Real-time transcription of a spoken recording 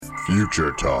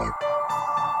Future Talk.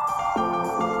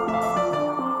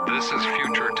 This is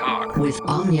Future Talk with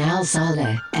Omnia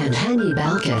Saleh and Hani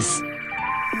Balkis.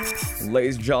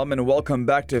 Ladies and gentlemen, welcome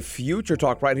back to Future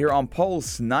Talk right here on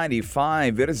Pulse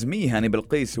 95. It is me, Hani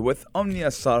Balkis, with Omnia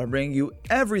Saleh, bringing you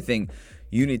everything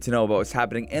you need to know about what's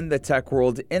happening in the tech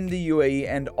world, in the UAE,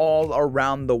 and all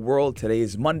around the world. Today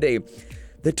is Monday,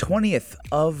 the 20th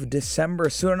of December.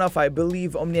 Soon enough, I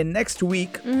believe, Omnia, next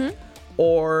week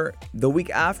or the week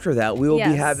after that, we will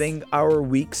be having our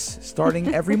weeks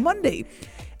starting every Monday.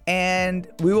 And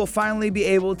we will finally be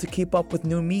able to keep up with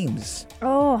new memes.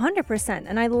 Oh, 100%.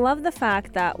 And I love the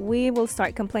fact that we will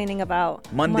start complaining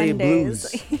about Monday Mondays.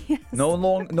 blues. Yes. No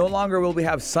longer will we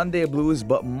have Sunday blues,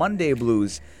 but Monday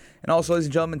blues. And also, ladies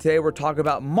and gentlemen, today we're talking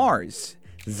about Mars,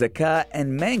 Zakat,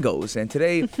 and mangoes. And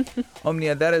today,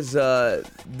 Omnia, that is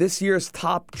this year's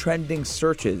top trending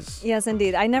searches. Yes,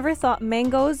 indeed. I never thought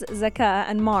mangoes, Zakat,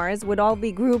 and Mars would all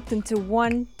be grouped into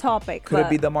one topic. Could it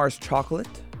be the Mars chocolate?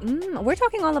 We're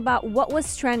talking all about what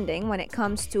was trending when it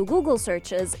comes to Google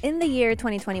searches in the year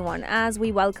 2021. As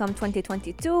we welcome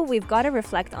 2022, we've got to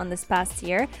reflect on this past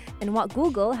year and what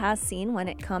Google has seen when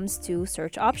it comes to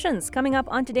search options. Coming up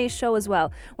on today's show as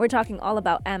well, we're talking all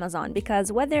about Amazon,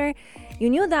 because whether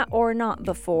you knew that or not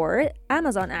before,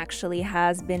 Amazon actually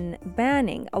has been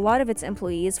banning a lot of its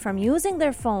employees from using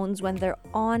their phones when they're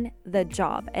on the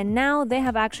job. And now they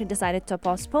have actually decided to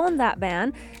postpone that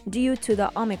ban due to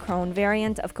the Omicron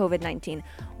variant of COVID-19.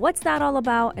 What's that all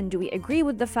about? And do we agree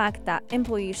with the fact that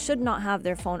employees should not have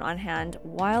their phone on hand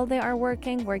while they are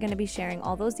working? We're going to be sharing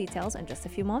all those details in just a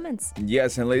few moments.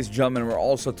 Yes, and ladies and gentlemen, we're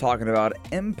also talking about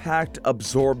impact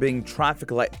absorbing traffic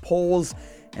light poles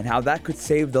and how that could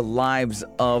save the lives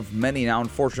of many. Now,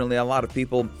 unfortunately, a lot of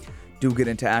people do get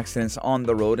into accidents on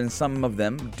the road, and some of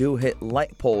them do hit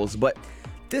light poles. But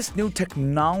this new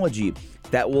technology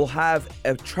that will have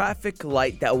a traffic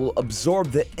light that will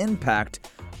absorb the impact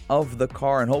of the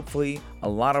car, and hopefully a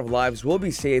lot of lives will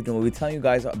be saved, and we'll be telling you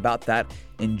guys about that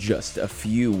in just a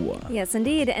few. Yes,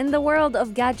 indeed. In the world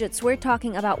of gadgets, we're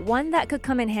talking about one that could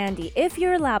come in handy if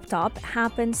your laptop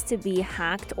happens to be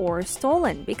hacked or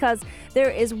stolen, because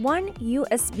there is one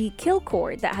USB kill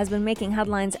cord that has been making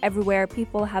headlines everywhere.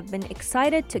 People have been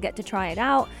excited to get to try it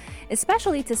out,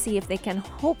 especially to see if they can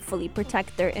hopefully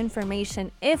protect their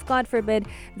information if, God forbid,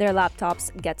 their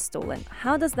laptops get stolen.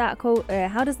 How does that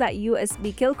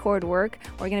USB kill cord work?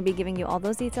 We're going to be giving you all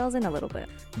those details in a little bit.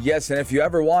 Yes, and if you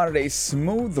ever wanted a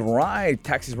smooth ride,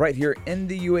 taxis right here in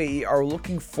the UAE are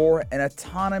looking for an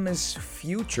autonomous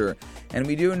future. And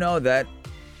we do know that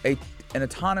an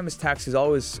autonomous taxi is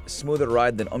always smoother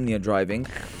ride than Omnia driving.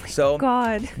 So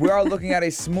we are looking at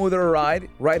a smoother ride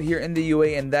right here in the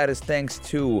UAE, and that is thanks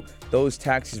to those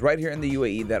taxis right here in the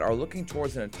UAE that are looking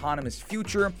towards an autonomous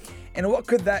future. And what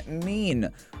could that mean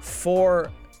for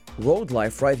road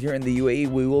life right here in the UAE?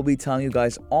 We will be telling you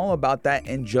guys all about that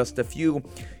in just a few.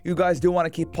 You guys do want to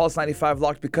keep Pulse 95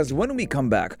 locked, because when we come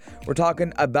back, we're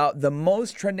talking about the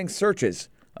most trending searches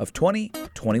of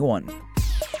 2021.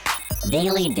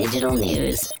 Daily digital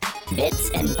news.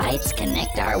 Bits and bytes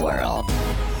connect our world.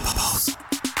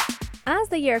 As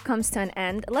the year comes to an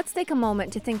end, let's take a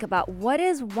moment to think about what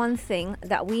is one thing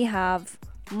that we have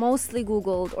mostly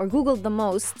Googled or Googled the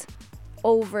most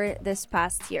over this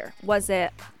past year. Was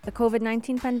it the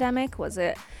COVID-19 pandemic? Was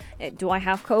it, do I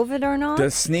have COVID or not?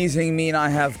 Does sneezing mean I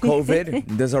have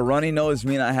COVID? Does a runny nose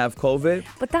mean I have COVID?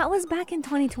 But that was back in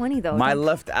 2020 though. My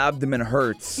left abdomen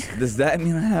hurts. Does that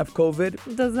mean I have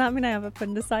COVID? Does that mean I have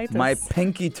appendicitis? My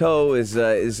pinky toe is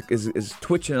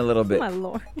twitching a little bit. My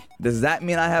Lord. Does that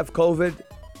mean I have COVID?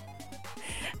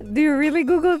 Do you really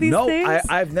Google these things? No,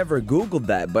 I've never Googled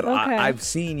that, but Okay. I've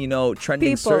seen,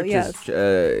 trending People, searches. yes.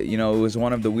 It was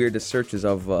one of the weirdest searches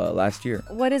of last year.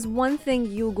 What is one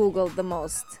thing you Googled the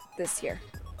most this year?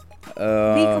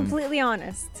 Be completely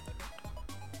honest.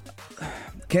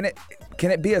 Can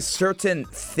it be a certain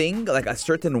thing, like a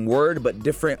certain word, but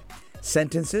different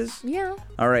sentences? Yeah.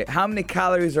 All right. How many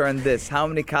calories are in this? How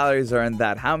many calories are in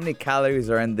that? How many calories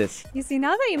are in this? You see,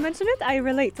 now that you mention it, I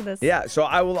relate to this. Yeah. So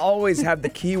I will always have the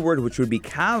keyword, which would be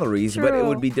calories, but it True.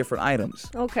 would be different items.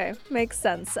 Okay, makes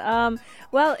sense.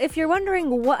 Well, if you're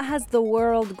wondering what has the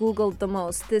world Googled the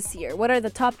most this year, what are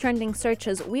the top trending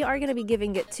searches, we are going to be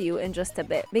giving it to you in just a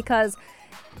bit, because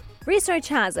research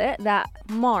has it that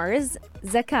Mars,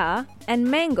 Zakat, and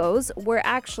mangoes were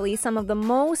actually some of the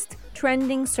most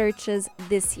trending searches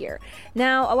this year.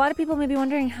 Now, a lot of people may be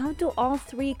wondering, how do all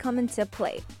three come into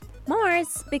play?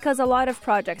 Mars, because a lot of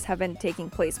projects have been taking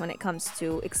place when it comes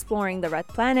to exploring the red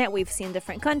planet. We've seen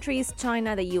different countries,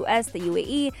 China, the US, the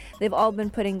UAE. They've all been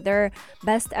putting their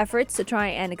best efforts to try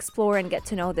and explore and get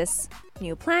to know this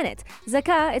new planet.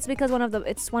 Zakat, it's because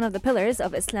it's one of the pillars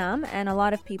of Islam, and a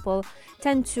lot of people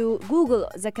tend to Google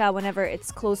Zakat whenever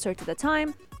it's closer to the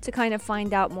time to kind of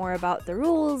find out more about the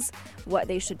rules, what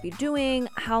they should be doing,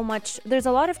 how much. There's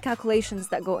a lot of calculations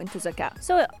that go into Zakat.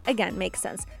 So again, makes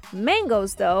sense.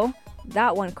 Mangoes though,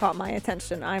 that one caught my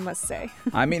attention, I must say.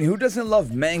 I mean, who doesn't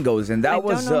love mangoes? And that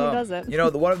was, don't know who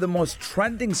doesn't. one of the most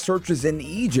trending searches in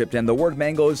Egypt. And the word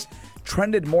mangoes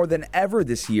trended more than ever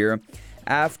this year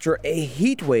after a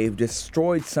heat wave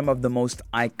destroyed some of the most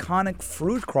iconic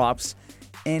fruit crops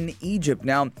in Egypt.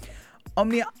 Now,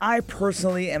 I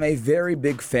personally am a very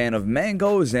big fan of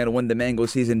mangoes, and when the mango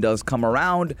season does come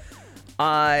around,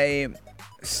 I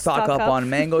stock up on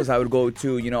mangoes. I would go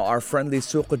to, our friendly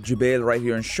Souq al-Jubail right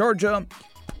here in Sharjah,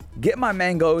 get my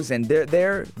mangoes, and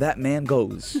there that man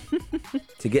goes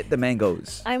to get the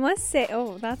mangoes. I must say,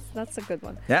 that's a good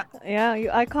one. Yeah. Yeah,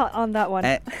 I caught on that one.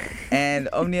 And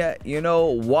Omnia, you know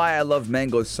why I love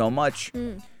mangoes so much?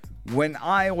 When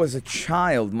I was a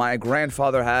child, my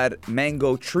grandfather had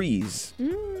mango trees.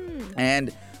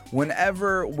 And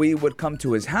whenever we would come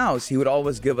to his house, he would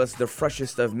always give us the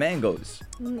freshest of mangoes.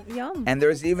 Yum. And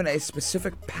there's even a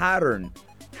specific pattern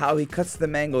how he cuts the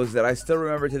mangoes that I still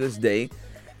remember to this day.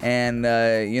 And,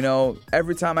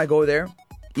 every time I go there,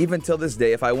 even till this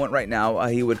day, if I went right now,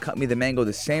 he would cut me the mango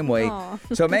the same way.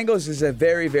 So mangoes is a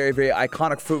very, very, very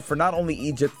iconic fruit for not only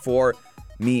Egypt, for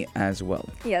me as well.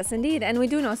 Yes, indeed. And we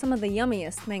do know some of the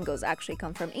yummiest mangoes actually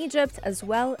come from Egypt as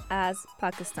well as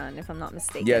Pakistan, if I'm not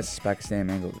mistaken. Yes, Pakistan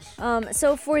mangoes.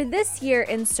 So for this year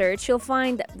in search, you'll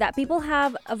find that people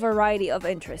have a variety of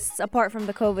interests apart from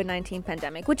the COVID-19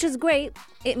 pandemic, which is great.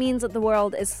 It means that the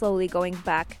world is slowly going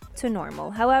back to normal.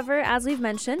 However, as we've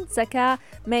mentioned, Zakat,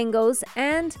 mangoes,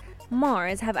 and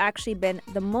Mars have actually been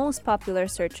the most popular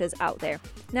searches out there.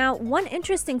 Now, one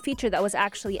interesting feature that was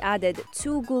actually added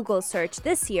to Google search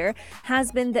this year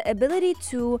has been the ability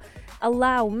to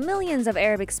allow millions of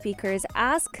Arabic speakers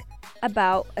ask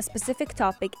about a specific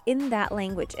topic in that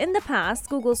language. In the past,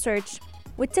 Google search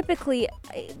would typically,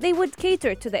 they would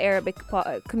cater to the Arabic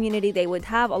community. They would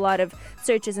have a lot of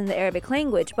searches in the Arabic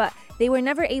language, but they were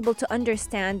never able to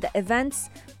understand the events,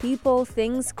 people,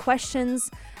 things,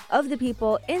 questions of the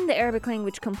people in the Arabic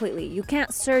language completely. You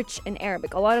can't search in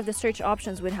Arabic. A lot of the search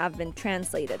options would have been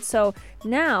translated. So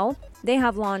now they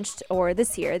have launched, or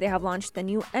this year, they have launched the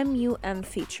new MUM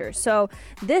feature. So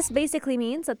this basically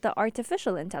means that the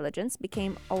artificial intelligence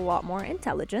became a lot more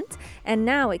intelligent, and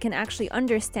now it can actually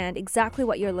understand exactly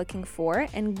what you're looking for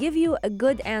and give you a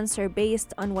good answer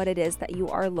based on what it is that you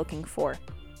are looking for.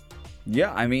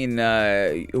 Yeah, I mean,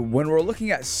 when we're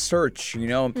looking at search,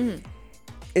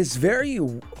 it's very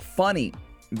funny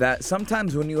that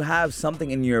sometimes when you have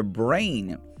something in your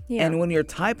brain and when you're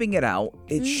typing it out,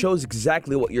 it shows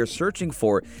exactly what you're searching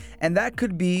for. And that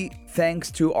could be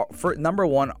thanks to, for number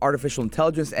one, artificial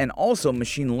intelligence and also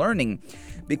machine learning,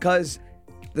 because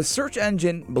the search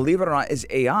engine, believe it or not, is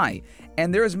AI.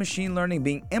 And there is machine learning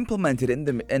being implemented in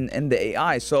the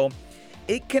AI. So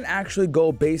it can actually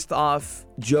go based off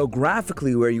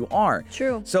geographically where you are.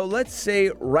 True. So let's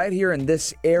say right here in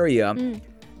this area,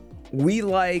 we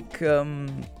like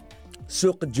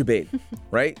Souq al-Jubail,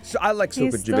 right? So I like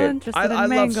Souq al-Jubail. I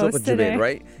love Souq al-Jubail,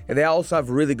 right? And they also have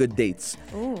really good dates.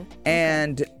 Ooh,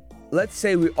 and let's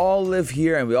say we all live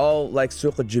here and we all like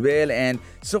Souq al-Jubail, and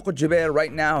Souq al-Jubail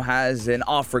right now has an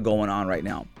offer going on right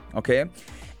now, okay?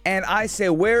 And I say,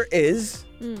 where is?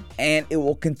 And it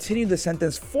will continue the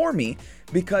sentence for me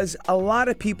because a lot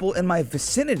of people in my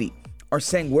vicinity are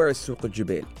saying, where is Souq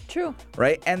al-Jubail? True.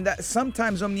 Right? And that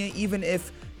sometimes, Omnia, even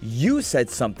if you said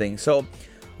something. So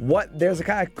there's a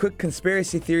kind of quick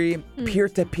conspiracy theory,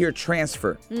 peer-to-peer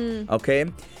transfer, okay?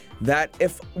 That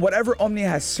if whatever Omnia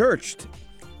has searched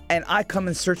and I come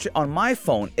and search it on my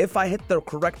phone, if I hit the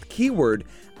correct keyword,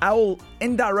 I will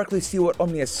indirectly see what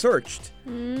Omnia searched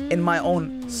in my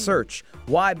own search.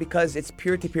 Why? Because it's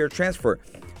peer-to-peer transfer.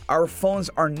 Our phones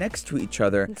are next to each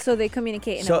other. So they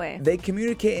communicate in a way. They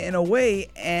communicate in a way,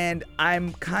 and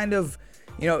I'm kind of,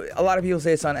 a lot of people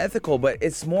say it's unethical, but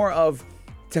it's more of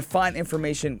to find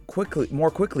information more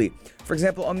quickly. For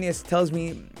example, Omnia tells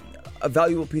me a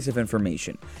valuable piece of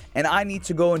information, and I need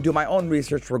to go and do my own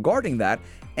research regarding that.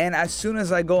 And as soon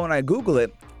as I go and I Google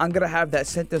it, I'm gonna have that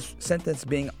sentence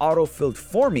being auto-filled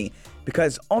for me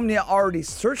because Omnia already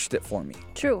searched it for me.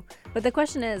 True, but the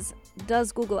question is,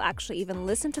 does Google actually even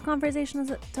listen to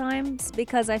conversations at times?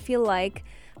 Because I feel like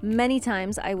many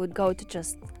times I would go to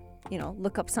just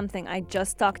look up something I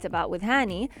just talked about with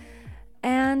Hani,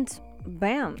 and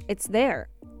bam, it's there.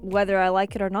 Whether I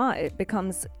like it or not, it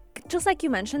becomes, just like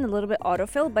you mentioned, a little bit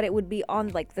autofill, but it would be on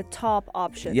like the top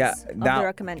options of the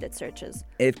recommended searches.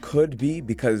 It could be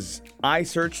because I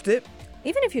searched it.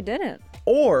 Even if you didn't.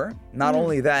 Or, not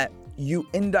only that,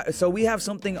 so we have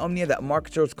something, Omnia, that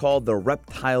marketers call the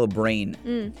reptile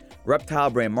brain.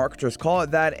 Reptile brain, marketers call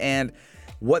it that, and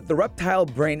what the reptile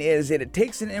brain is, it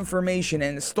takes in information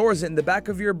and it stores it in the back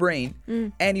of your brain,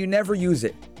 and you never use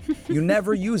it. You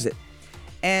never use it.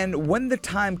 And when the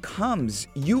time comes,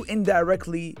 you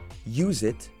indirectly use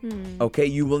it, okay?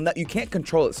 You can't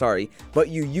control it, but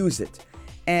you use it.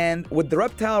 And with the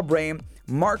reptile brain,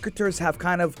 marketers have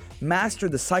kind of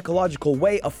mastered the psychological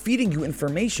way of feeding you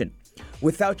information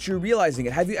without you realizing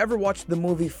it. Have you ever watched the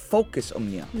movie Focus,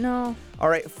 Omnia? No. All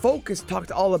right, Focus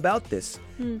talked all about this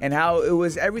and how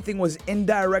everything was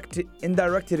indirected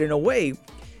in a way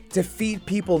to feed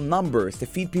people numbers, to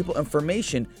feed people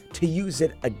information, to use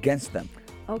it against them.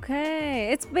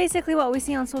 Okay, it's basically what we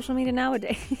see on social media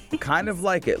nowadays. Kind of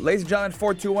like it. Ladies and gentlemen,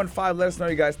 4215, let us know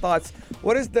your guys' thoughts.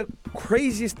 What is the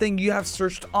craziest thing you have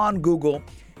searched on Google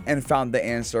and found the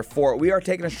answer for? We are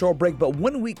taking a short break, but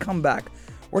when we come back,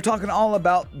 we're talking all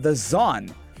about the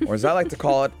Zon, or as I like to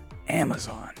call it,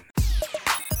 Amazon.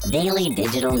 Daily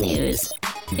digital news.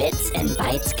 Bits and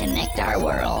bytes connect our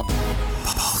world.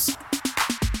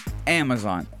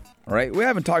 Amazon. Right? We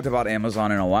haven't talked about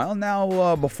Amazon in a while.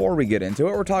 Now, before we get into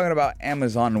it, we're talking about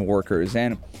Amazon workers.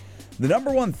 And the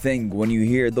number one thing when you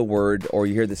hear the word or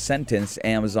you hear the sentence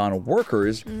Amazon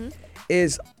workers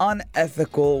is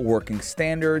unethical working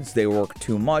standards. They work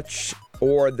too much,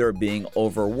 or they're being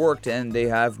overworked and they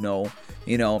have no,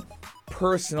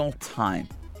 personal time,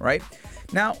 right?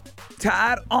 Now, to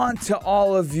add on to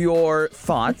all of your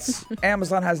thoughts,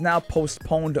 Amazon has now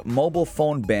postponed mobile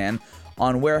phone ban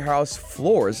on warehouse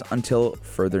floors until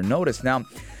further notice. Now,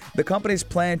 the company's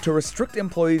plan to restrict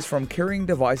employees from carrying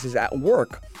devices at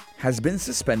work has been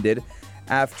suspended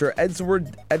after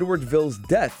Edwardville's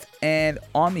death and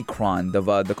Omicron, the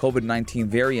COVID-19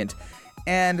 variant.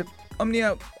 And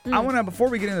Omnia, before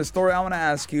we get into the story, I want to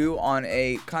ask you on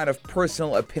a kind of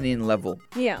personal opinion level.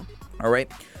 Yeah. All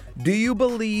right. Do you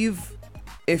believe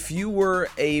if you were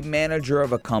a manager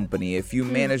of a company, if you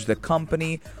managed a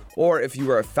company, or if you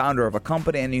were a founder of a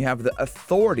company and you have the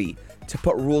authority to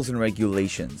put rules and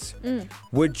regulations,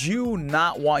 would you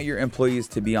not want your employees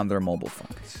to be on their mobile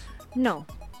phones? No.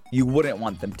 You wouldn't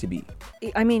want them to be?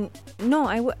 I mean,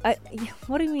 no,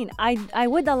 what do you mean? I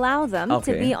would allow them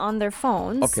to be on their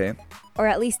phones. Okay. Or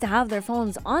at least to have their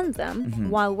phones on them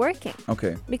while working.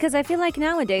 Okay. Because I feel like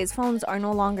nowadays phones are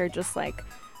no longer just like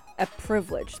a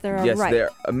privilege. They're a yes, right.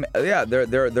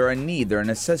 They're a need. They're a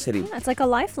necessity. Yeah, it's like a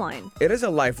lifeline. It is a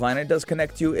lifeline. It does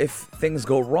connect you if things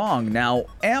go wrong. Now,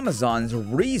 Amazon's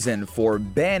reason for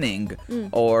banning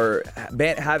or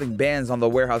having bans on the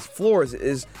warehouse floors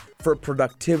is for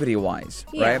productivity-wise,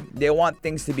 right? They want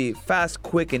things to be fast,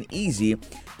 quick, and easy.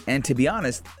 And to be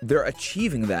honest, they're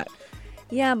achieving that.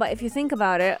 Yeah, but if you think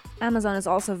about it, Amazon is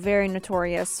also very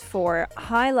notorious for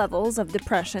high levels of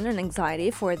depression and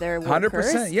anxiety for their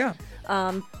workers. 100%, yeah.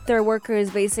 Their workers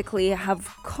basically have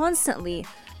constantly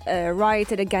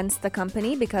rioted against the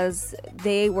company because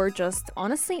they were just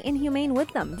honestly inhumane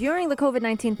with them. During the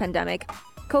COVID-19 pandemic,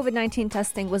 COVID-19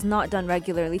 testing was not done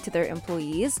regularly to their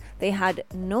employees. They had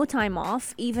no time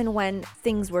off. Even when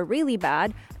things were really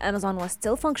bad, Amazon was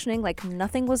still functioning like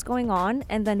nothing was going on.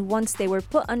 And then once they were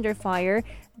put under fire,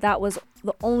 that was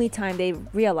the only time they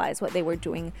realized what they were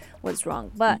doing was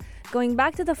wrong. But going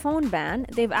back to the phone ban,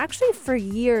 they've actually for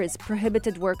years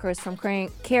prohibited workers from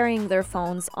carrying their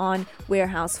phones on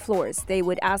warehouse floors. They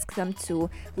would ask them to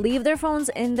leave their phones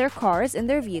in their cars, in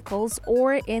their vehicles,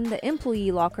 or in the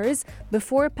employee lockers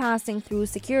before passing through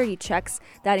security checks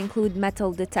that include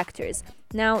metal detectors.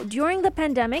 Now, during the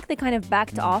pandemic, they kind of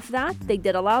backed off that. They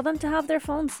did allow them to have their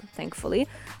phones, thankfully.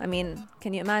 I mean,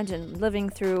 can you imagine living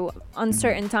through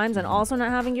uncertain times and also not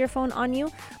having your phone on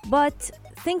you? But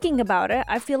thinking about it,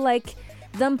 I feel like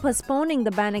them postponing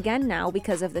the ban again now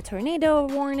because of the tornado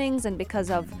warnings and because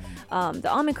of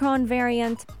the Omicron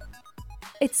variant,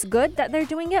 it's good that they're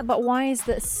doing it, but why is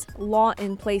this law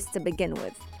in place to begin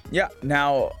with? Yeah,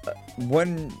 now,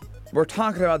 when we're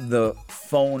talking about the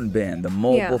phone ban, the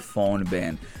mobile phone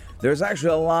ban, there's actually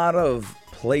a lot of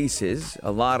places,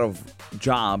 a lot of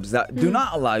jobs that do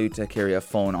not allow you to carry a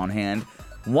phone on hand.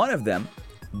 One of them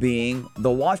being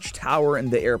the watchtower in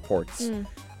the airports.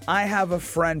 I have a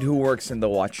friend who works in the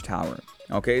watchtower.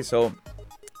 Okay, so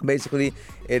basically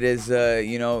it is, they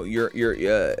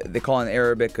call it in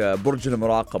Arabic, Burj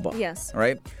al-Muraqaba. Yes.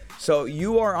 Right? So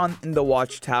you are in the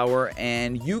watchtower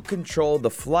and you control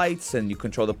the flights and you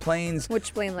control the planes.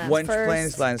 Which plane lands When first?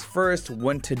 planes lands first,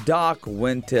 when to dock,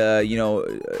 when to,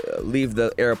 leave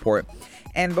the airport.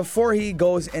 And before he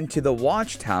goes into the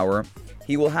watchtower,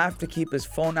 he will have to keep his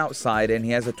phone outside and he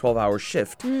has a 12-hour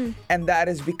shift. And that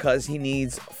is because he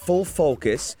needs full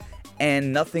focus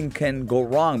and nothing can go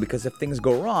wrong, because if things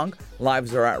go wrong,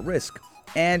 lives are at risk.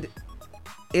 And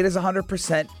it is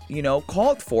 100%,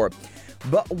 called for.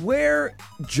 But where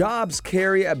jobs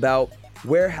carry about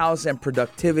warehouse and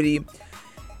productivity,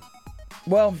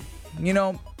 well,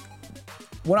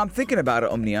 when I'm thinking about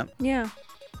it, Omnia, Yeah.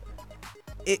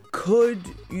 it could,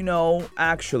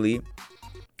 actually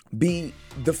be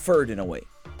deferred in a way.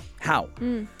 How?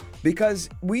 Because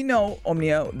we know,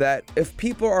 Omnia, that if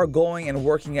people are going and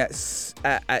working at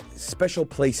special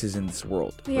places in this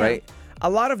world, Yeah. right? A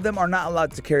lot of them are not allowed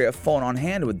to carry a phone on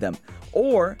hand with them.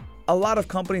 Or a lot of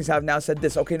companies have now said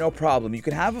this, okay, no problem. You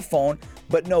can have a phone,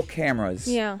 but no cameras.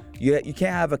 Yeah. You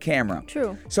can't have a camera.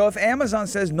 True. So if Amazon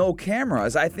says no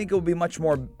cameras, I think it would be much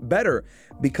more better,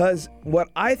 because what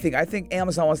I think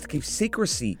Amazon wants to keep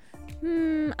secrecy.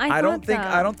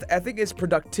 I think it's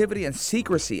productivity and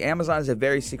secrecy. Amazon is a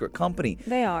very secret company.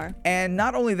 They are. And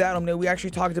not only that, we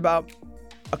actually talked about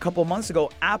a couple months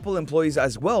ago, Apple employees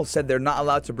as well said they're not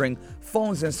allowed to bring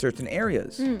phones in certain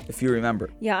areas, if you remember.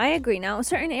 Yeah, I agree. Now,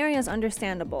 certain areas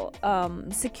understandable.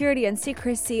 Security and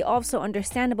secrecy also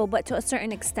understandable, but to a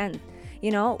certain extent.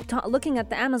 Looking at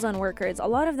the Amazon workers, a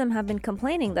lot of them have been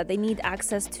complaining that they need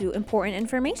access to important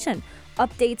information,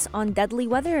 updates on deadly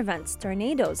weather events,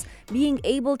 tornadoes, being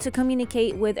able to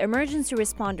communicate with emergency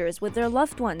responders, with their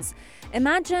loved ones.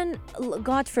 Imagine,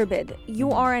 God forbid,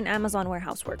 you are an Amazon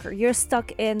warehouse worker. You're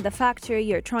stuck in the factory,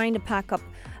 you're trying to pack up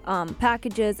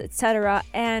packages, etc.,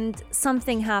 and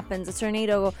something happens, a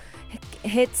tornado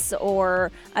hits,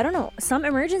 or I don't know, some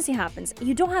emergency happens.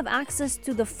 You don't have access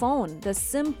to the phone, the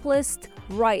simplest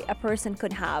right a person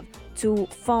could have to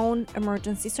phone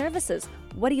emergency services.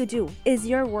 What do? Is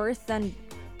your worth then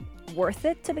worth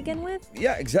it to begin with?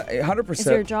 Yeah, exactly. 100%. Is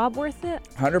your job worth it?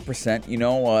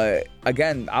 100%.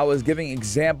 Again, I was giving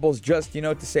examples just,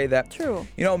 to say that. True.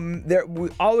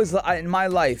 In my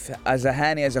life, as a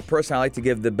Hani, as a person, I like to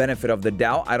give the benefit of the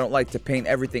doubt. I don't like to paint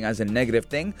everything as a negative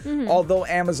thing, although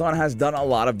Amazon has done a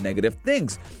lot of negative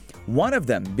things. One of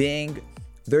them being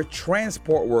their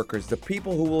transport workers, the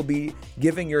people who will be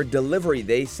giving your delivery.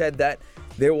 They said that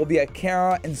there will be a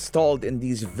camera installed in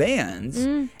these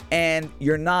vans, and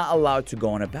you're not allowed to go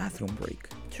on a bathroom break.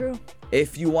 True.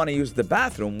 If you want to use the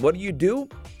bathroom, what do? You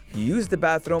use the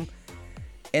bathroom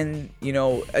in,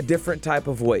 a different type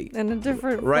of way. In a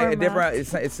different right? format.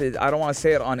 I don't want to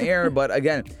say it on air, but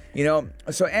again,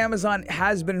 so Amazon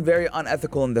has been very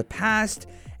unethical in the past,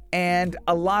 and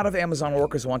a lot of Amazon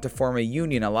workers want to form a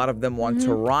union. A lot of them want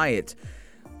to riot.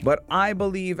 But I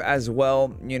believe as well,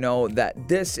 that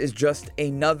this is just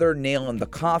another nail in the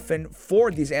coffin for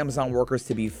these Amazon workers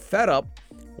to be fed up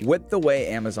with the way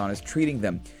Amazon is treating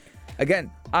them.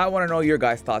 Again, I want to know your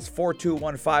guys' thoughts.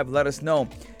 4215, let us know.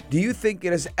 Do you think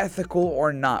it is ethical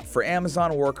or not for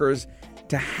Amazon workers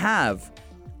to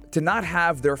not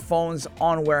have their phones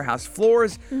on warehouse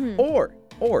floors, or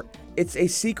it's a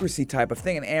secrecy type of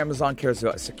thing and Amazon cares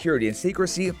about security and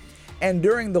secrecy, and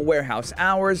during the warehouse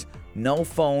hours, no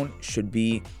phone should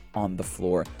be on the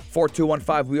floor?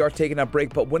 4215, we are taking a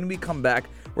break, but when we come back,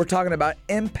 we're talking about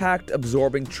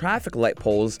impact-absorbing traffic light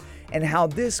poles and how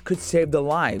this could save the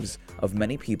lives of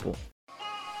many people.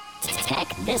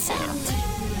 Check this out.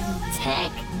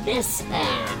 Check this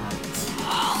out.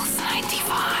 Pulse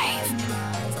 95.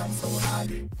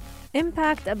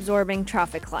 Impact absorbing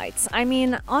traffic lights. I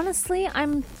mean, honestly,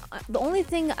 the only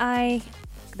thing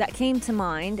that came to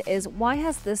mind is, why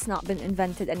has this not been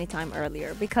invented anytime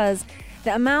earlier? Because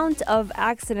the amount of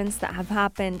accidents that have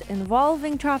happened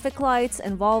involving traffic lights,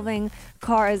 involving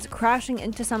cars crashing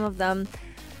into some of them,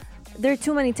 there are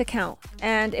too many to count.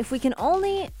 And if we can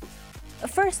only,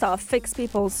 first off, fix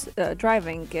people's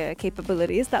driving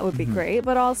capabilities, that would be great.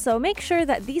 But also make sure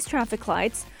that these traffic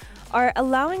lights are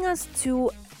allowing us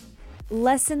to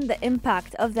lessen the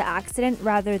impact of the accident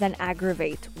rather than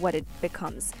aggravate what it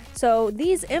becomes. So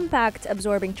these impact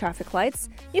absorbing traffic lights,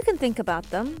 you can think about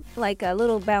them like a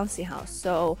little bouncy house.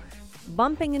 So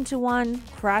bumping into one,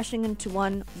 crashing into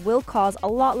one will cause a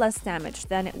lot less damage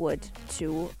than it would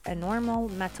to a normal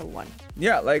metal one.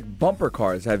 Yeah, like bumper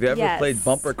cars. Have you ever played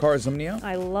bumper cars, Omnia?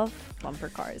 I love bumper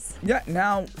cars. Yeah,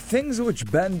 now, things which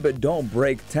bend but don't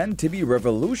break tend to be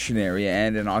revolutionary,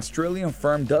 and an Australian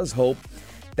firm does hope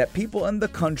that people in the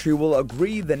country will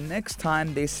agree the next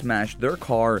time they smash their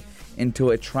car into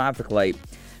a traffic light.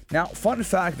 Now, fun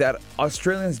fact that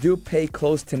Australians do pay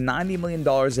close to $90 million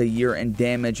a year in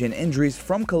damage and injuries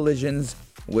from collisions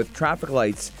with traffic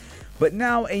lights. But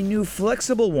now a new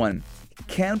flexible one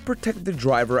can protect the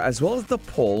driver as well as the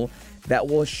pole that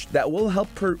will help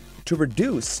to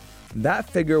reduce that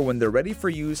figure when they're ready for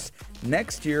use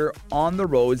next year on the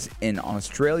roads in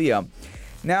Australia.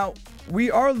 Now, we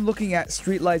are looking at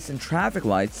streetlights and traffic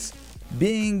lights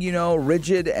being,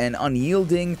 rigid and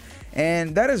unyielding,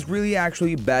 and that is really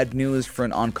actually bad news for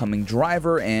an oncoming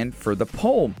driver and for the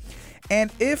pole. And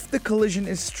if the collision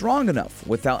is strong enough,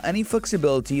 without any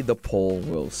flexibility, the pole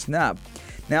will snap.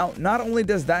 Now, not only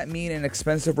does that mean an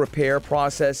expensive repair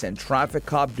process and traffic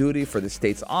cop duty for the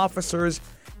state's officers,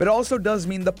 but it also does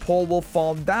mean the pole will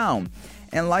fall down,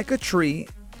 and like a tree,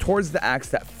 towards the axe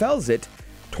that fells it,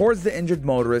 towards the injured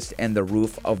motorist and the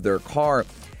roof of their car.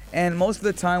 And most of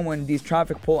the time when these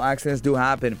traffic pole accidents do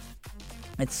happen,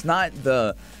 it's not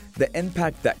the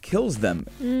impact that kills them.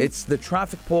 It's the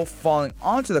traffic pole falling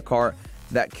onto the car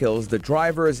that kills the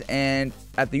drivers. And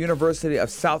at the University of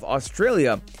South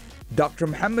Australia, Dr.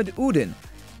 Muhammad Udin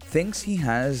thinks he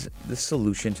has the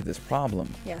solution to this problem.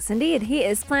 Yes, indeed. He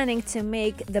is planning to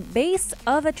make the base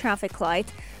of a traffic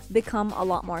light become a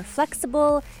lot more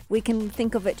flexible. We can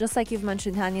think of it just like you've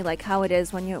mentioned, Hani, like how it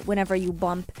is whenever you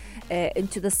bump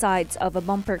into the sides of a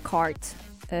bumper car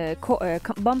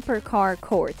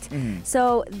court.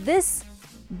 So this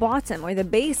bottom or the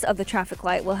base of the traffic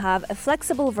light will have a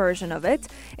flexible version of it.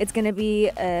 It's going to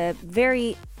be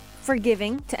very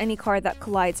forgiving to any car that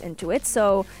collides into it.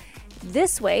 So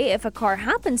this way, if a car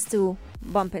happens to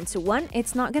bump into one,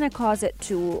 it's not going to cause it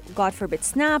to, God forbid,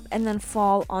 snap and then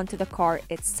fall onto the car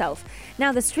itself.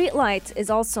 Now, the street light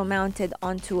is also mounted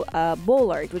onto a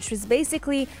bollard, which is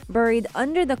basically buried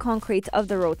under the concrete of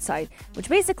the roadside, which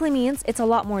basically means it's a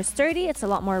lot more sturdy, it's a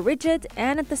lot more rigid,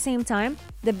 and at the same time,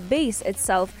 the base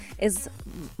itself is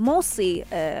mostly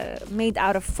made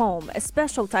out of foam, a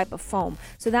special type of foam.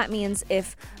 So that means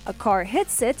if a car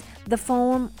hits it, the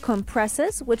foam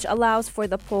compresses, which allows for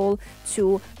the pole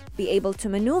to be able to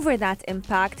maneuver that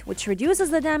impact, which reduces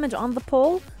the damage on the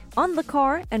pole, on the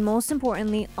car, and most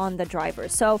importantly, on the driver.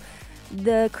 So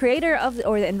the creator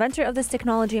the inventor of this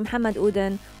technology, Muhammad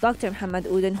Udin, Dr. Muhammad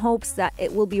Udin, hopes that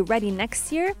it will be ready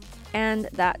next year and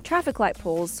that traffic light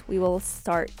poles, we will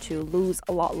start to lose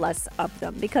a lot less of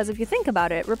them. Because if you think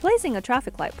about it, replacing a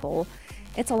traffic light pole,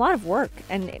 it's a lot of work,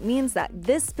 and it means that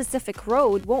this specific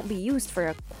road won't be used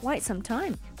for quite some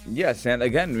time. Yes, and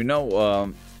again,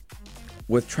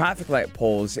 with traffic light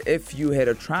poles, if you hit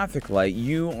a traffic light,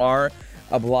 you are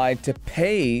obliged to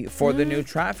pay for the new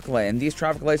traffic light, and these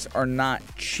traffic lights are not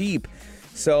cheap.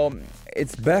 So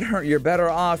you're better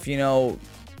off,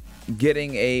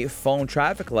 getting a foam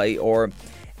traffic light or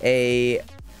a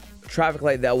traffic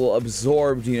light that will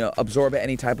absorb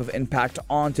any type of impact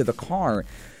onto the car.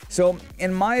 So,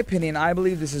 in my opinion, I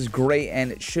believe this is great, and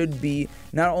it should be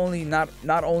not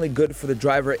only good for the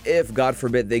driver if, God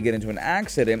forbid, they get into an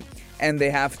accident and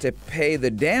they have to pay the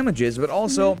damages, but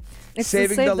also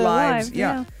saving the lives.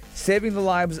 Saving the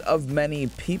lives of many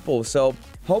people. So,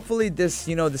 hopefully, this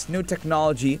new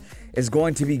technology is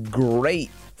going to be great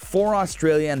for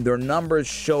Australia, and their numbers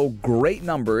show great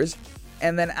numbers,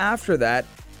 and then after that,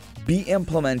 be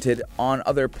implemented on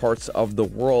other parts of the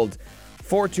world.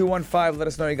 4215, let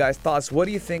us know your guys' thoughts. What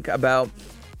do you think about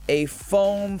a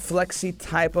foam flexi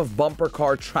type of bumper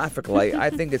car traffic light? I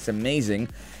think it's amazing.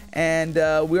 And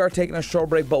we are taking a short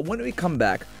break, but when we come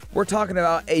back, we're talking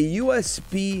about a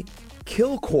USB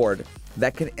kill cord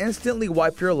that can instantly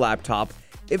wipe your laptop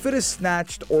if it is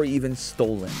snatched or even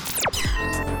stolen.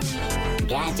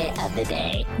 Gadget of the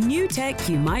day. New tech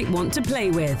you might want to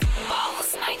play with.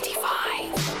 Pulse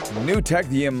 95. New tech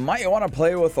that you might want to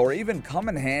play with or even come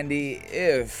in handy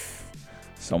if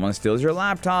someone steals your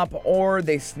laptop or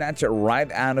they snatch it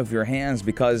right out of your hands,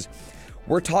 because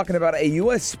we're talking about a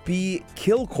USB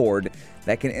kill cord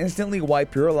that can instantly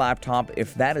wipe your laptop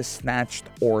if that is snatched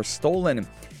or stolen.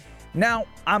 Now,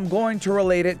 I'm going to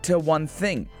relate it to one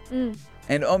thing,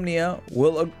 and Omnia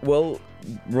will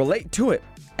relate to it,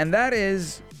 and that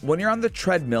is when you're on the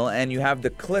treadmill and you have the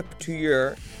clip to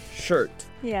your shirt.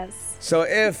 Yes. So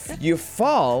if you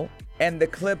fall and the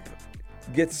clip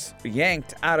gets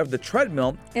yanked out of the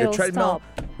treadmill, the treadmill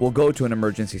will go to an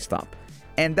emergency stop.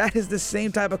 And that is the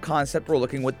same type of concept we're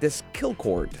looking with this kill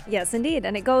cord. Yes, indeed.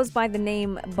 And it goes by the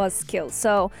name Buzzkill.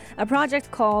 So a project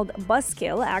called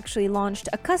Buzzkill actually launched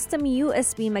a custom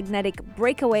USB magnetic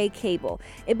breakaway cable.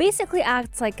 It basically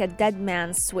acts like a dead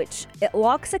man's switch. It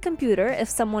locks a computer if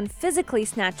someone physically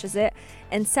snatches it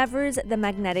and severs the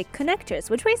magnetic connectors,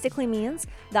 which basically means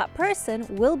that person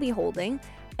will be holding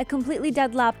a completely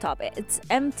dead laptop. It's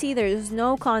empty. There's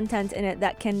no content in it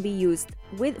that can be used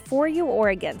for you or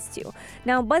against you.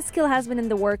 Now, Buzzkill has been in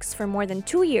the works for more than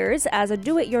 2 years as a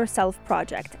do-it-yourself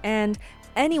project, and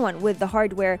anyone with the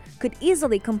hardware could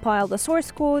easily compile the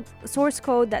source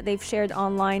code that they've shared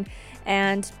online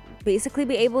and basically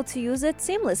be able to use it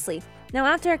seamlessly. Now,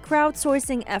 after a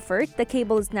crowdsourcing effort, the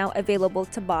cable is now available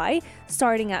to buy,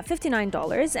 starting at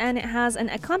 $59, and it has an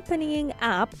accompanying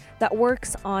app that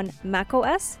works on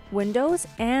macOS, Windows,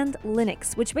 and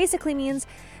Linux, which basically means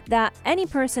that any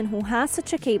person who has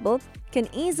such a cable can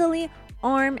easily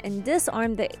arm and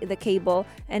disarm the cable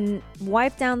and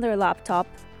wipe down their laptop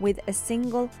with a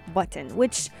single button,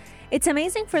 which it's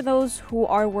amazing for those who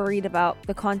are worried about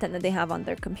the content that they have on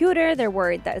their computer. They're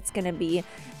worried that it's going to be,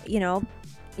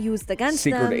 used against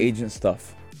them. Secret agent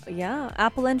stuff. Yeah,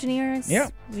 Apple engineers. Yeah.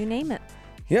 You name it.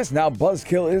 Yes, now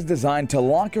Buzzkill is designed to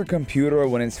lock your computer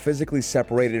when it's physically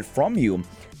separated from you,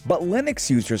 but Linux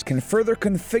users can further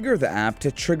configure the app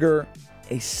to trigger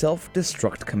a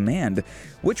self-destruct command,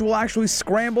 which will actually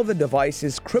scramble the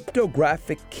device's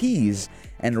cryptographic keys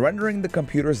and rendering the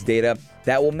computer's data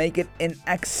that will make it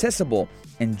inaccessible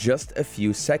in just a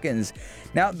few seconds.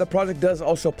 Now, the project does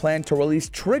also plan to release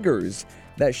triggers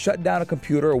that shut down a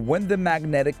computer when the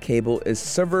magnetic cable is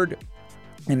severed.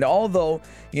 And although,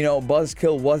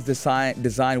 Buzzkill was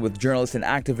designed with journalists and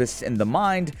activists in the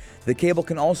mind, the cable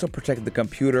can also protect the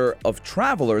computer of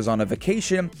travelers on a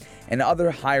vacation and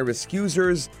other high-risk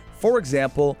users, for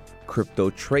example, crypto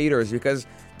traders, because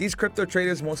these crypto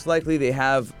traders, most likely they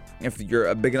have, if you're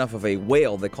a big enough of a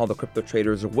whale, they call the crypto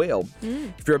traders a whale.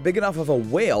 If you're a big enough of a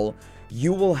whale,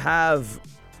 you will have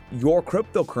your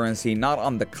cryptocurrency not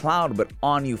on the cloud, but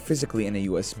on you physically in a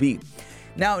USB.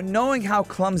 Now, knowing how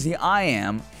clumsy I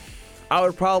am, I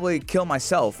would probably kill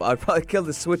myself. I would probably kill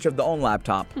the switch of the own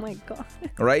laptop. Oh my God.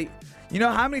 Right?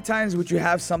 How many times would you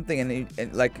have something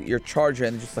and like your charger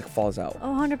and it just like falls out?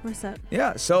 Oh, 100%.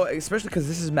 Yeah, so especially because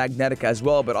this is magnetic as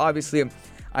well, but obviously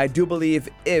I do believe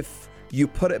if you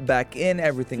put it back in,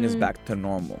 everything is back to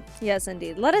normal. Yes,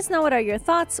 indeed. Let us know what are your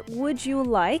thoughts. Would you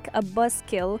like a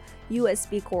Buzzkill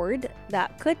USB cord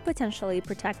that could potentially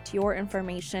protect your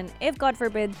information if, God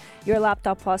forbid, your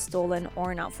laptop was stolen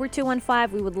or not?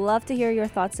 4215, we would love to hear your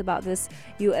thoughts about this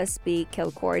USB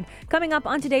kill cord. Coming up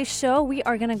on today's show, we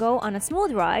are going to go on a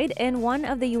smooth ride in one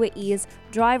of the UAE's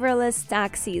driverless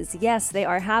taxis. Yes, they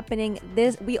are happening.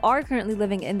 We are currently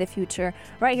living in the future.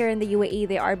 Right here in the UAE,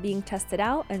 they are being tested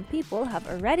out, and people have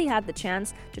already had the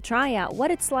chance to try out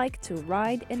what it's like to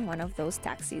ride in one of those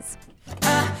taxis.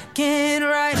 I can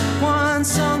write one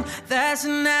song that's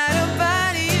not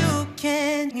about you.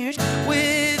 Can hear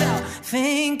without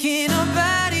thinking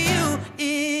about you.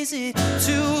 Is it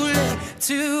too late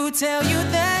to tell you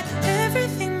that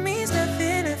everything means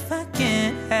nothing if I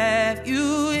can't have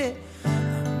you? Yeah.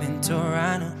 I'm in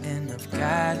Toronto and I've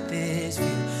got this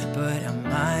view, but I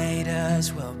might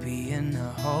as well be in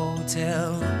a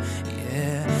hotel room.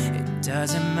 Yeah, it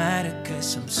doesn't matter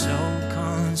 'cause I'm so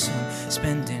consumed,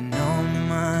 spending all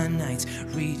my nights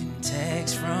reading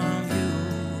texts from you.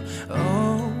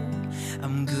 Oh,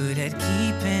 I'm good at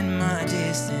keeping my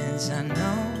distance. I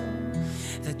know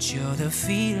that you're the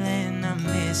feeling I'm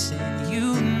missing.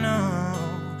 You know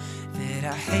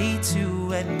that I hate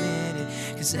to admit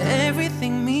it, 'cause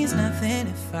everything means nothing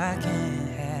if I can't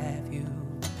have you.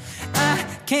 I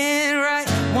can't write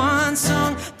one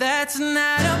song that's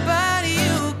not about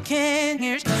you. Can't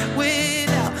hear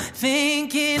without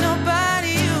thinking about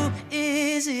you.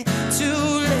 Is it too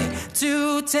late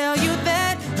to tell you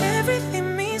that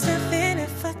everything means nothing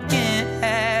if I can't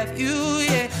have you?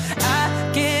 Yeah,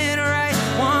 I can't write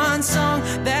one song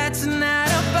that's not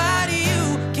about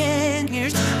you. Can't hear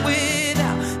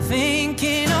without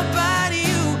thinking about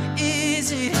you.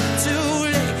 Is it too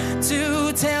late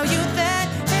to tell you that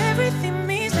everything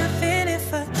means nothing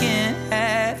if I can't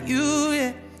have you?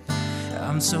 Yeah,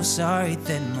 I'm so sorry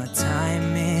that my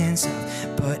timing's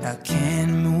up, but I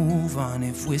can't move on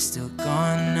if we're still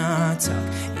gonna talk.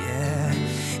 Yeah,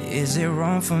 is it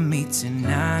wrong for me to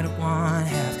not want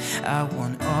half? I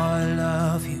want all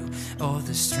of you, all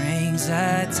the strings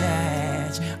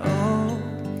attached. Oh,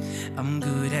 I'm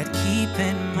good at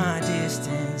keeping my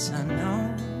distance. I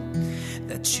know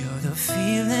that you're the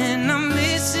feeling I'm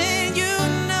missing. You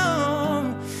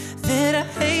know that I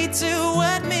hate to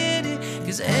admit it,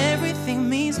 'cause everything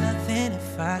means nothing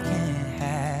if I can't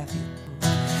have you.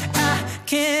 I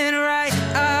can't write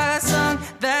a song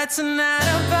that's not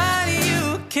about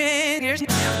you. Can't hear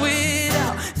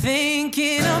without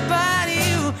thinking about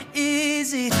you.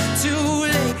 Is it too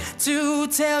late to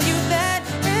tell you that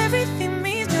everything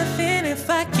means nothing if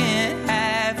I can't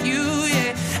have you?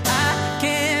 Yeah, I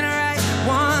can't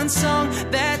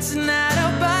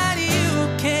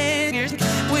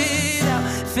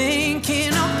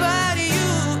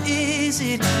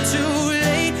it too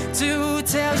late to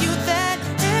tell you that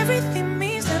everything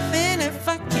means nothing if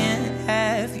I can't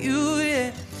have you?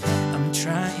 Yeah, I'm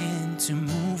trying to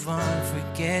move on,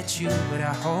 forget you, but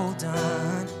I hold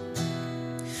on.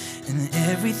 And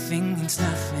everything means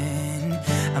nothing.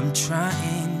 I'm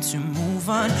trying to move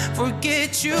on,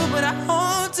 forget you, but I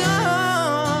hold on.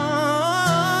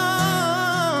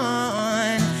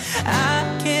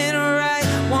 I can't write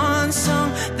one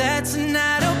song that's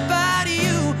not about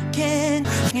you. Can't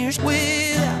hear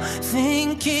without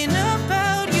thinking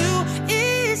about you.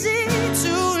 Is it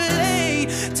too late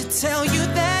to tell you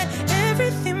that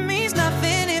everything means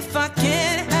nothing if I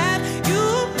can't have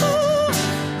you?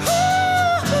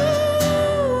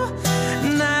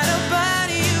 Not about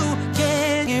you.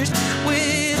 Can't hear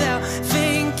without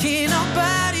thinking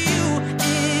about you.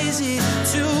 Is it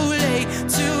too late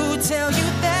to tell you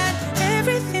that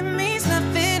everything means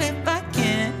nothing if I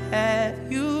can't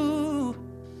have you?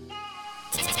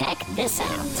 Check this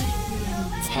out.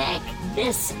 Check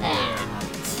this out.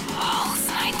 Pulse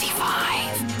 95.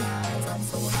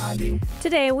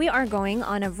 Today, we are going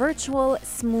on a virtual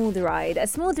smooth ride. A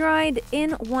smooth ride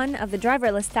in one of the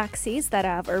driverless taxis that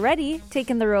have already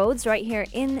taken the roads right here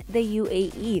in the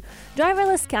UAE.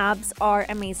 Driverless cabs are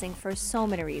amazing for so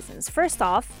many reasons. First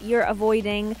off, you're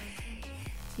avoiding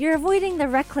the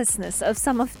recklessness of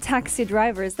some of taxi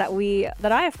drivers that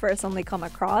I have personally come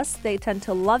across. They tend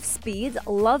to love speed,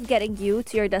 love getting you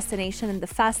to your destination in the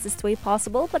fastest way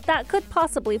possible, but that could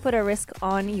possibly put a risk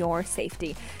on your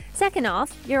safety. Second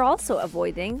off, you're also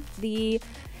avoiding the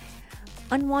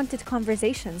unwanted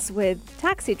conversations with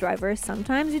taxi drivers.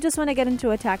 Sometimes you just want to get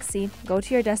into a taxi, go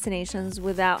to your destinations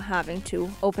without having to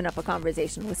open up a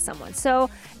conversation with someone. So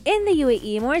in the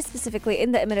UAE, more specifically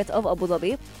in the Emirate of Abu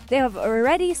Dhabi, they have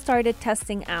already started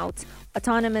testing out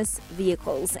autonomous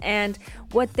vehicles. And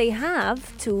what they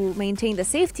have to maintain the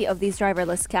safety of these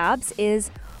driverless cabs is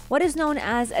what is known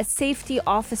as a safety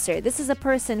officer. This is a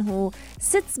person who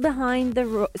sits behind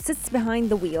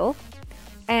the wheel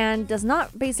and does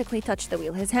not basically touch the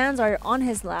wheel. His hands are on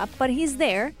his lap, but he's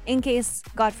there in case,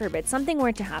 God forbid, something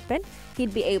were to happen.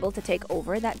 He'd be able to take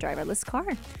over that driverless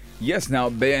car. Yes, now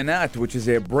Bayanat, which is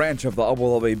a branch of the Abu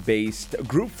Dhabi-based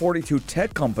Group 42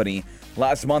 tech company,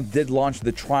 last month did launch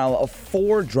the trial of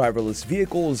 4 driverless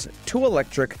vehicles, 2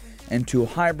 electric and 2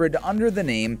 hybrid, under the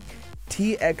name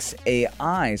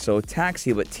TXAI. So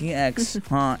taxi, but TX,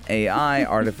 AI,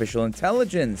 artificial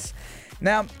intelligence.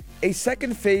 Now, a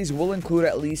second phase will include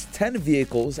at least 10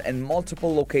 vehicles and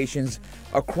multiple locations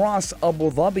across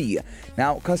Abu Dhabi.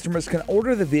 Now, customers can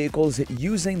order the vehicles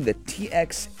using the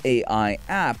TXAI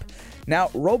app. Now,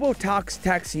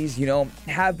 taxis,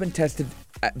 have been tested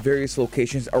at various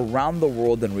locations around the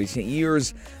world in recent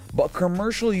years, but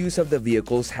commercial use of the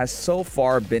vehicles has so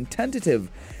far been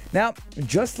tentative. Now,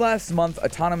 just last month,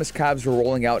 autonomous cabs were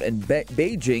rolling out in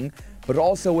Beijing, but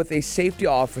also with a safety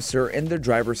officer in the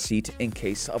driver's seat in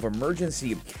case of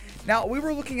emergency. Now, we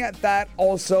were looking at that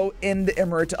also in the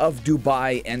Emirate of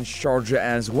Dubai and Sharjah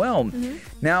as well.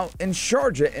 Now, in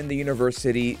Sharjah, in the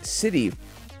university city,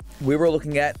 we were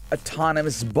looking at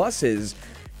autonomous buses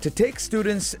to take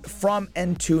students from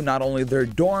and to not only their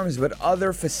dorms, but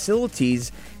other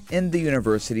facilities in the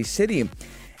university city.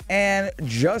 And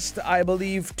just, I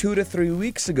believe, 2 to 3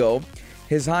 weeks ago,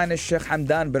 His Highness Sheikh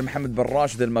Hamdan bin Mohammed bin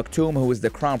Rashid Al Maktoum, who is the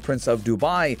Crown Prince of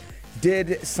Dubai,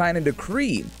 did sign a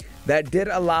decree that did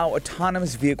allow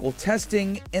autonomous vehicle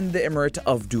testing in the Emirate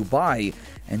of Dubai.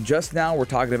 And just now we're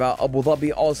talking about Abu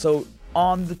Dhabi also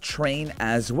on the train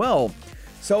as well.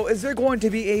 So is there going to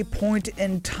be a point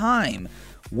in time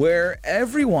where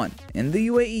everyone in the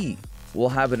UAE will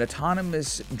have an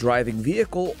autonomous driving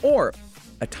vehicle or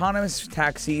autonomous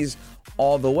taxis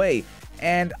all the way?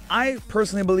 And I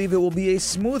personally believe it will be a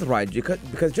smooth ride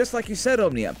because just like you said,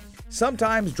 Omnia,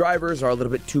 sometimes drivers are a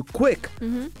little bit too quick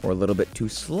or a little bit too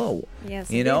slow.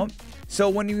 Yes, you know? So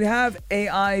when you have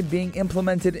AI being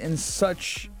implemented in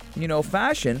such,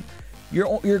 fashion,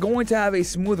 you're going to have a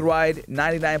smooth ride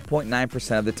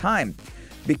 99.9% of the time.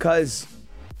 Because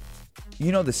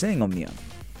you know the saying, Omnia.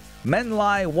 Men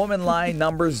lie, women lie,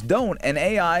 numbers don't. And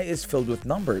AI is filled with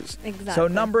numbers. Exactly. So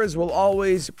numbers will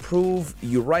always prove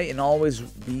you right and always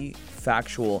be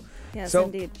factual. Yes, so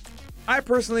indeed. I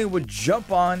personally would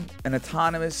jump on an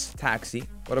autonomous taxi.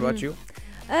 What about you?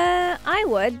 I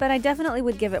would, but I definitely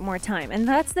would give it more time. And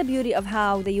that's the beauty of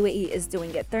how the UAE is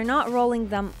doing it. They're not rolling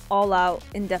them all out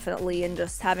indefinitely and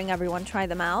just having everyone try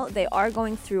them out. They are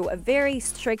going through a very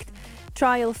strict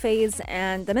trial phase,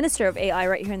 and the Minister of AI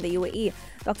right here in the UAE,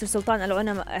 Dr. Sultan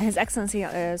Al-Ulama, His Excellency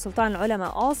Sultan Al-Ulama,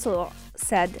 also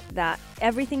said that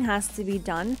everything has to be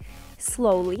done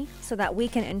slowly so that we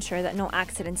can ensure that no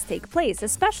accidents take place,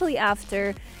 especially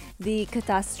after the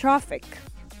catastrophic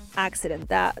accident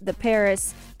that the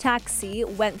Paris taxi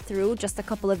went through just a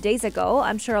couple of days ago.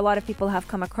 I'm sure a lot of people have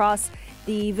come across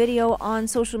the video on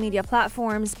social media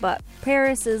platforms, but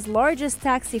Paris's largest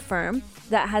taxi firm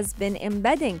that has been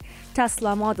embedding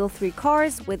Tesla Model 3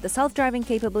 cars with the self-driving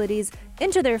capabilities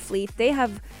into their fleet.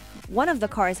 One of the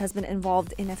cars has been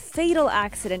involved in a fatal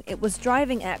accident. It was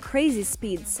driving at crazy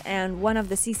speeds, and one of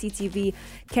the CCTV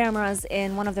cameras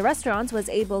in one of the restaurants was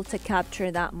able to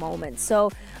capture that moment.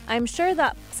 So I'm sure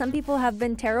that some people have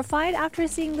been terrified after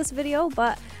seeing this video,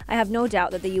 but I have no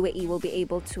doubt that the UAE will be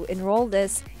able to enroll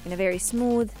this in a very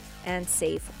smooth and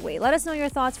safe way. Let us know your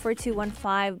thoughts for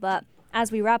 215, but as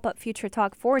we wrap up Future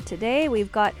Talk for today,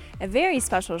 we've got a very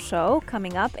special show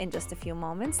coming up in just a few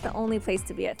moments. The only place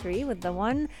to be at 3 with the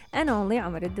one and only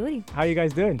Amr Al-Douri. How are you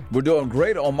guys doing? We're doing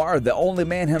great, Omar, the only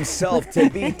man himself to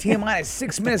be T-minus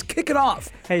 6 minutes. Kick it off.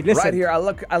 Hey, listen. Right here,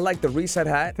 I like the reset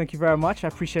hat. Thank you very much. I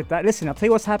appreciate that. Listen, I'll tell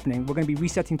you what's happening. We're going to be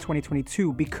resetting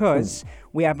 2022 because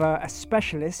we have a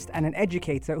specialist and an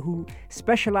educator who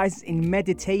specializes in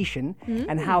meditation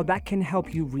and how that can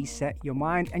help you reset your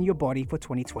mind and your body for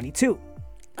 2022.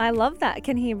 I love that.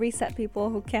 Can he reset people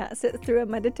who can't sit through a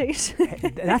meditation?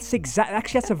 Actually,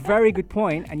 that's a very good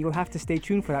point, and you'll have to stay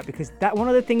tuned for that, because that one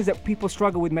of the things that people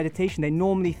struggle with meditation, they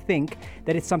normally think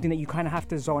that it's something that you kind of have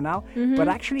to zone out, but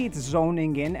actually it's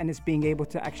zoning in, and it's being able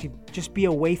to actually just be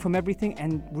away from everything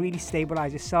and really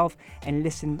stabilize yourself and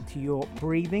listen to your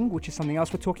breathing, which is something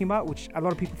else we're talking about, which a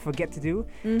lot of people forget to do.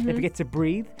 They forget to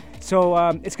breathe. So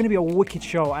it's going to be a wicked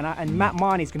show, and Matt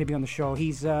Marnie is going to be on the show.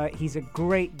 He's a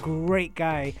great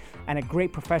guy and a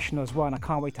great professional as well, and I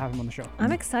can't wait to have him on the show.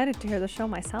 I'm excited to hear the show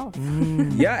myself.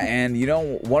 Yeah, and you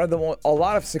know, a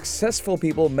lot of successful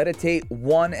people meditate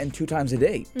 1 and 2 times a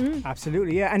day.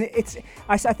 Absolutely, yeah, and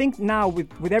I think now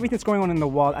with everything that's going on in the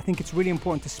world, I think it's really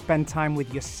important to spend time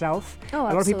with yourself. Oh, a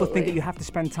lot of people think that you have to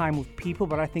spend time with people,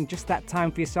 but I think just that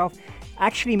time for yourself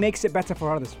actually makes it better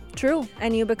for others. True,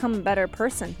 and you become a better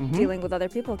person dealing with other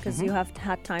people because you have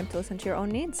had time to listen to your own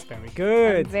needs. Very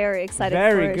good. I'm very excited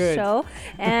for our show.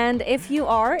 And if you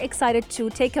are excited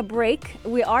to take a break,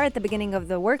 we are at the beginning of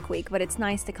the work week, but it's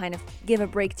nice to kind of give a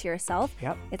break to yourself.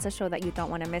 Yep. It's a show that you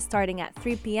don't want to miss, starting at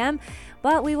 3 p.m.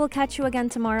 But we will catch you again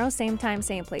tomorrow, same time,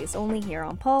 same place, only here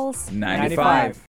on Pulse 95.